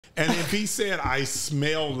And if he said I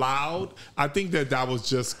smell loud, I think that was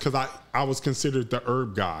just because I was considered the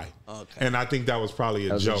herb guy. Okay. And I think that was probably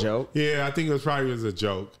a joke. Yeah, I think it was probably a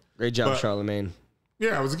joke. Great job, Charlemagne.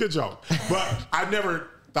 Yeah, it was a good joke. But I never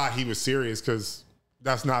thought he was serious because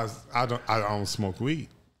that's not. I don't smoke weed.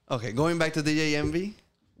 Okay, going back to DJ Envy,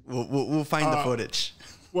 we'll find the footage.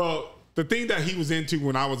 Well, the thing that he was into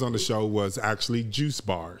when I was on the show was actually juice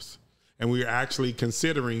bars. And we were actually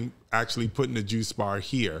considering putting a juice bar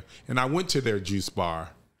here. And I went to their juice bar.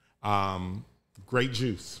 Great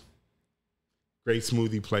juice. Great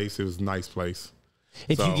smoothie place. It was a nice place.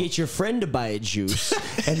 If you get your friend to buy a juice,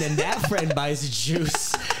 and then that friend buys a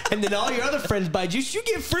juice, and then all your other friends buy juice, you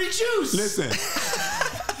get free juice. Listen,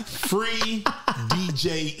 free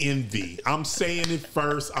DJ Envy. I'm saying it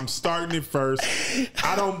first. I'm starting it first.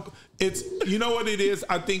 It's, you know what it is?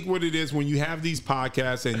 I think what it is when you have these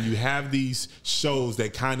podcasts and you have these shows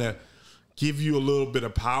that kind of give you a little bit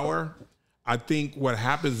of power, I think what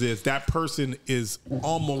happens is that person is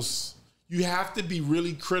almost, you have to be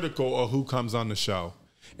really critical of who comes on the show.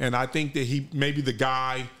 And I think that maybe the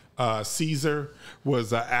guy, Caesar,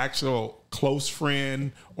 was an actual close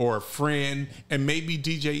friend or a friend. And maybe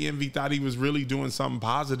DJ Envy thought he was really doing something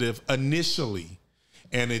positive initially.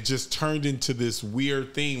 And it just turned into this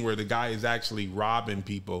weird thing where the guy is actually robbing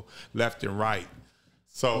people left and right.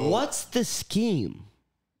 So what's the scheme?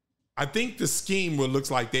 I think the scheme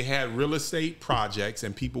looks like they had real estate projects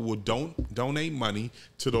and people would donate money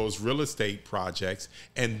to those real estate projects.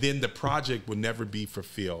 And then the project would never be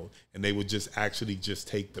fulfilled. And they would just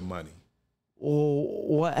take the money.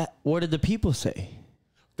 What did the people say?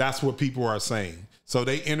 That's what people are saying. So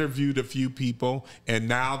they interviewed a few people and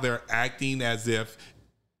now they're acting as if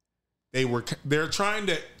they're trying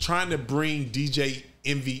to bring DJ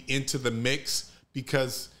Envy into the mix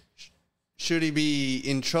because should he be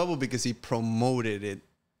in trouble because he promoted it?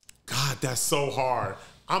 God, that's so hard.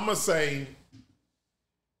 I'm gonna say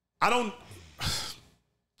I don't,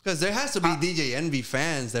 because there has to be DJ Envy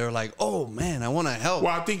fans that are like, oh man, I want to help.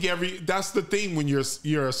 Well, I think that's the thing when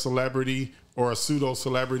you're a celebrity or a pseudo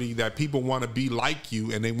celebrity, that people want to be like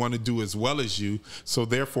you and they want to do as well as you. So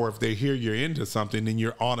therefore, if they hear you're into something, then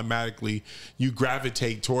you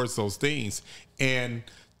gravitate towards those things. And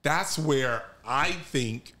that's where I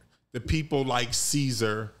think the people like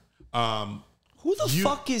Caesar. Who the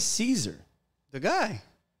fuck is Caesar? The guy.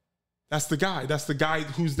 That's the guy. That's the guy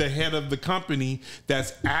who's the head of the company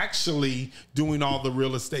that's actually doing all the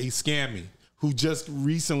real estate scamming, who just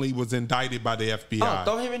recently was indicted by the FBI. Oh,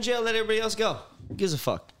 throw him in jail, let everybody else go. Who gives a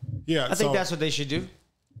fuck? Yeah, I think that's what they should do.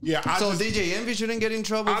 Yeah. So DJ Envy shouldn't get in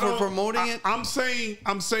trouble for promoting it? I'm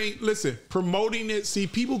saying, listen, promoting it, see,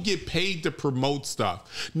 people get paid to promote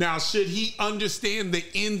stuff. Now, should he understand the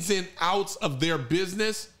ins and outs of their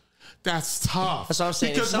business? That's tough. That's what I'm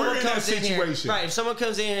saying. Because we're in that situation. Right. If someone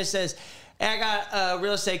comes in here and says, hey, I got a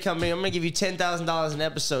real estate company, I'm going to give you $10,000 an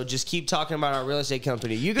episode. Just keep talking about our real estate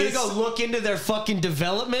company. You're going to go look into their fucking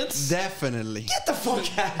developments? Definitely. Get the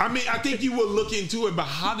fuck out. I mean, I think you will look into it, but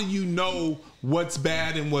how do you know what's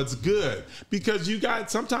bad and what's good? Because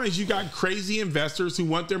sometimes you got crazy investors who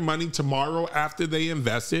want their money tomorrow after they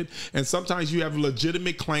invested. And sometimes you have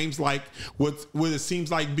legitimate claims like what it seems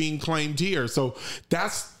like being claimed here. So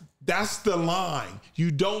that's the line.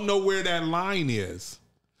 You don't know where that line is.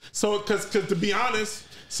 So, because to be honest,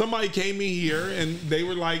 somebody came in here and they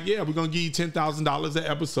were like, yeah, we're going to give you $10,000 an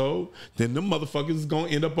episode. Then the motherfuckers is going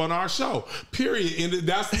to end up on our show. Period. And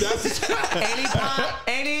that's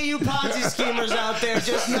any of you Ponzi schemers out there,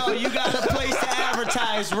 just know you got a place to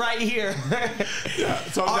advertise right here. Yeah,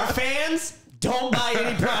 so our fans, don't buy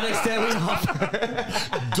any products that we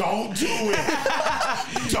offer. Don't do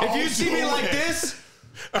it. If you see me like this,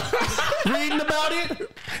 reading about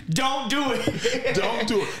it, don't do it. Don't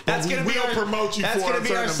do it. That's gonna be our promote you. That's gonna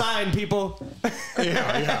be our sign, people.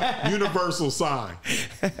 Yeah, universal sign.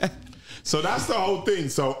 So that's the whole thing.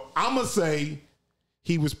 So I'm gonna say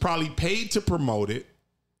he was probably paid to promote it,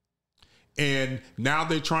 and now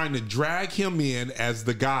they're trying to drag him in as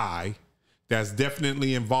the guy that's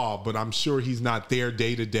definitely involved, but I'm sure he's not there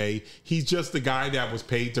day to day. He's just the guy that was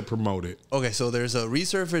paid to promote it. Okay, so there's a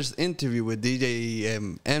resurfaced interview with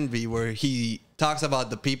DJ Envy where he talks about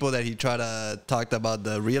the people that he tried to talk about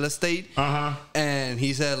the real estate. And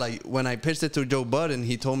he said, like, when I pitched it to Joe Budden,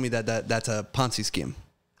 he told me that's a Ponzi scheme.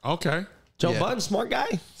 Okay. Joe Budden, smart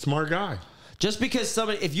guy. Smart guy. Just because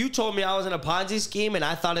if you told me I was in a Ponzi scheme and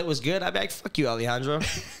I thought it was good, I'd be like, fuck you, Alejandro.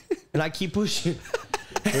 And I keep pushing.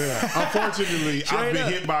 Yeah. Unfortunately, I've been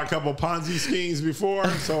hit by a couple Ponzi schemes before.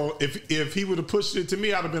 So if he would have pushed it to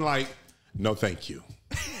me, I'd have been like, no, thank you.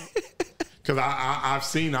 Because I've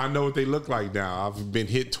seen, I know what they look like now. I've been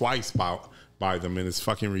hit twice by them, and it's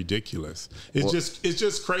fucking ridiculous. It's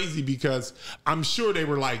just crazy because I'm sure they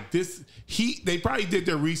were like this. They probably did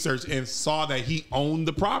their research and saw that he owned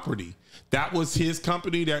the property. That was his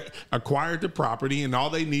company that acquired the property, and all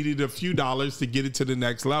they needed a few dollars to get it to the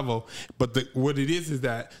next level. But what it is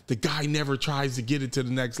that the guy never tries to get it to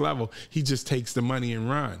the next level. He just takes the money and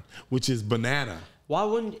run, which is banana. Why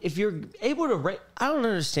wouldn't, if you're able to I don't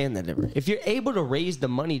understand that ever. If you're able to raise the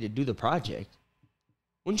money to do the project,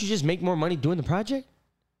 wouldn't you just make more money doing the project?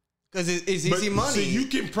 Because it's easy money. See, you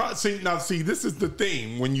can see, this is the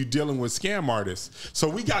thing when you're dealing with scam artists. So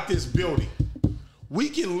we got this building. We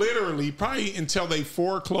can literally, probably until they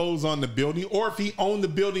foreclose on the building, or if he owned the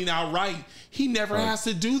building outright, he never has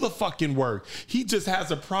to do the fucking work. He just has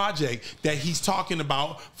a project that he's talking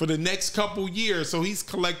about for the next couple years. So he's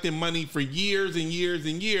collecting money for years and years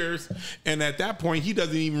and years. And at that point, he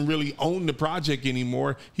doesn't even really own the project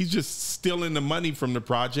anymore. He's just stealing the money from the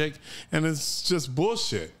project. And it's just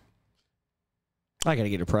bullshit. I got to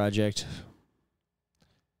get a project.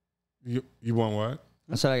 You want what?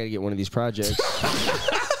 I said I got to get one of these projects.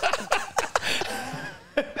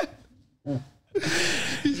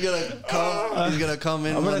 He's gonna come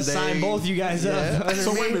in. I'm gonna one day. sign both you guys up.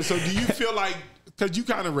 So wait a minute. So do you feel like, because you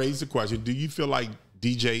kind of raised the question, do you feel like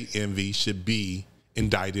DJ Envy should be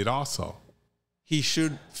indicted also? He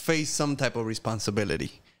should face some type of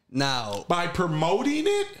responsibility. Now, By promoting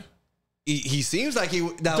it? he seems like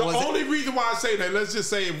The only reason why I say that, let's just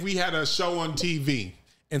say if we had a show on TV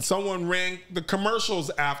and someone ran the commercials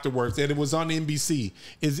afterwards and it was on NBC,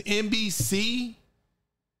 is NBC,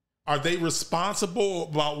 are they responsible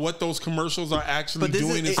about what those commercials are actually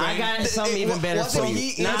doing? I got something even better for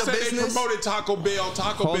you. Now say they promoted Taco Bell.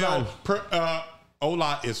 Taco Bell,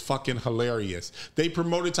 Ola is fucking hilarious. They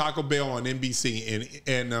promoted Taco Bell on NBC,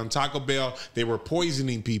 and Taco Bell, they were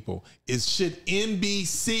poisoning people. Should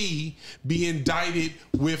NBC be indicted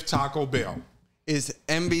with Taco Bell? Is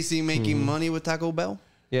NBC making money with Taco Bell?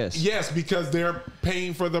 Yes. Yes, because they're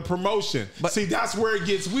paying for the promotion. But see, that's where it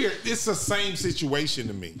gets weird. It's the same situation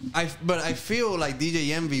to me. But I feel like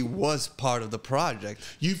DJ Envy was part of the project.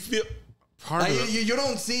 You feel you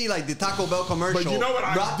don't see like the Taco Bell commercial. But you know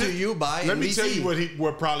what? Brought to you by Let NBC. me tell you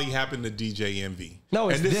what probably happened to DJ Envy. No,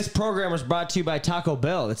 this program was brought to you by Taco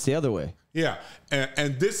Bell. It's the other way. Yeah,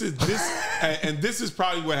 and this is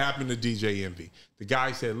probably what happened to DJ Envy. The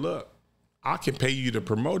guy said, "Look, I can pay you to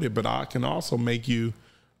promote it, but I can also make you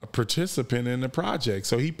a participant in the project."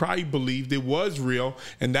 So he probably believed it was real,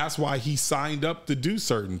 and that's why he signed up to do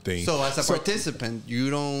certain things. So as a participant, he's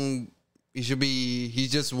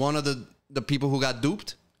just one of the people who got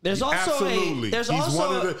duped. There's also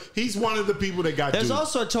he's one of the people that got duped. There's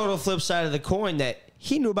also a total flip side of the coin that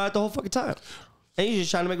he knew about the whole fucking time, and he's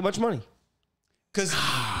just trying to make a bunch of money. Because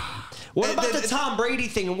what about the Tom Brady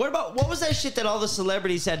thing? And what was that shit that all the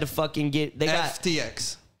celebrities had to fucking get? They got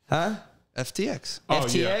FTX. Huh? FTX. Oh,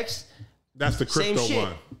 FTX? Yeah. That's the crypto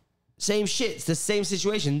one. Same shit. It's the same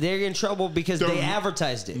situation. They're in trouble because they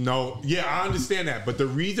advertised it. No, yeah, I understand that. But the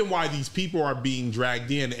reason why these people are being dragged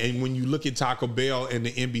in, and when you look at Taco Bell and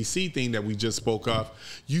the NBC thing that we just spoke of,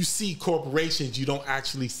 you see corporations, you don't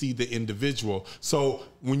actually see the individual. So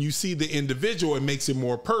when you see the individual, it makes it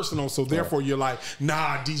more personal. So therefore, you're like,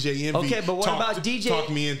 nah, DJ Envy. Okay, but what about DJ? Talk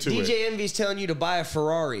me into it. DJ Envy's telling you to buy a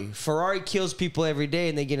Ferrari. Ferrari kills people every day,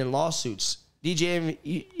 and they get in lawsuits. DJ Envy,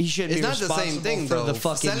 he shouldn't be responsible. It's not the same thing, for though. the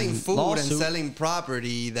fucking selling food lawsuit. and selling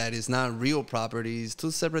property that is not real property is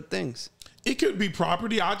two separate things. It could be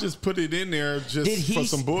property. I just put it in there just for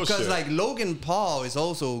some bullshit. Because like Logan Paul is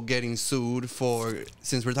also getting sued for,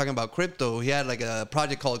 since we're talking about crypto, he had like a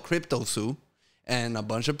project called Crypto Sue. And a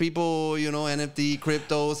bunch of people, NFT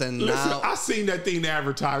cryptos, and Listen, now I seen that thing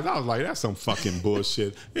advertised. I was like, that's some fucking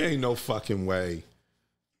bullshit. There ain't no fucking way.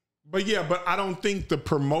 But yeah, I don't think the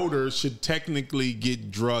promoter should technically get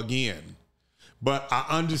drug in. But I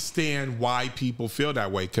understand why people feel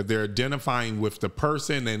that way, because they're identifying with the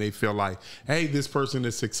person and they feel like, hey, this person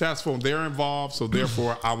is successful, they're involved, so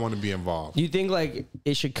therefore I want to be involved. You think like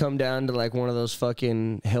it should come down to like one of those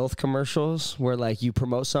fucking health commercials where like you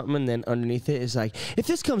promote something and then underneath it is like, if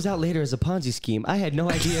this comes out later as a Ponzi scheme, I had no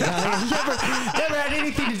idea about it. Never had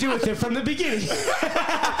anything to do with it from the beginning.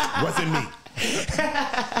 Wasn't me.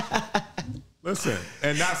 Listen,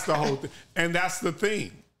 and that's the whole thing. And that's the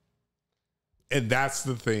thing. And that's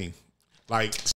the thing. Like,